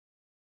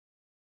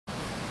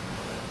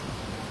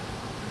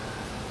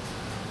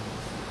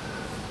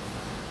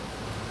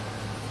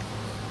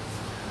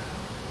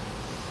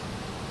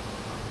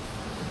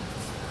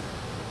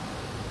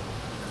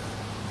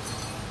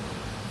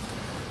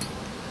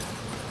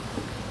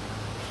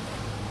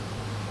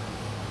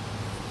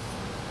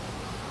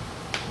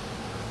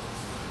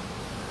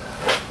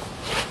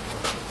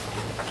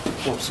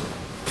Whoops.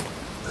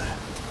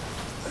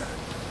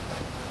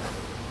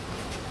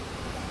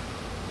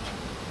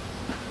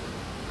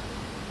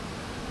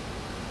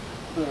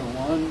 There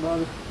one,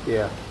 buddy?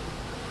 Yeah.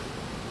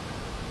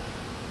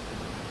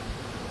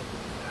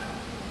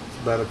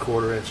 It's about a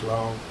 1/4 inch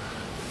long.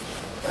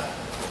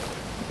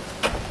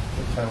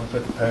 Next time we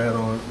put the pad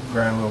on it,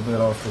 grind a little bit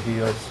off the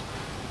heels.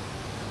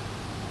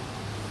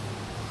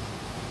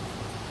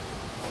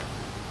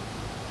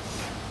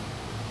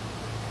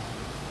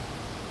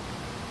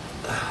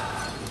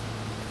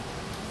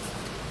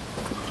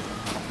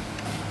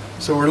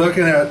 So we're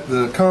looking at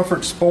the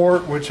Comfort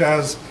Sport, which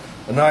has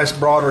a nice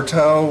broader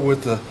toe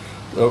with the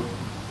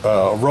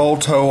roll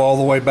toe all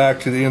the way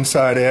back to the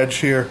inside edge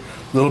here.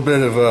 A little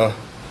bit of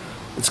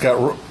it's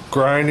got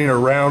grinding or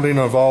rounding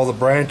of all the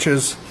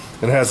branches,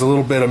 and has a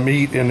little bit of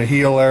meat in the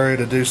heel area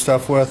to do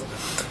stuff with.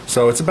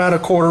 So it's about a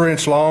 1/4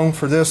 inch long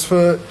for this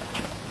foot,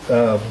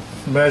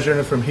 measuring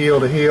it from heel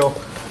to heel.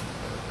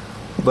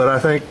 But I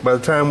think by the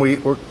time we're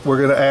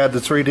going to add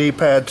the 3D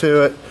pad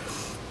to it,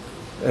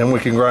 and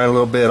we can grind a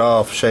little bit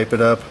off, shape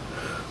it up.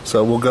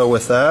 So we'll go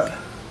with that.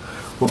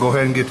 We'll go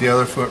ahead and get the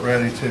other foot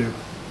ready too.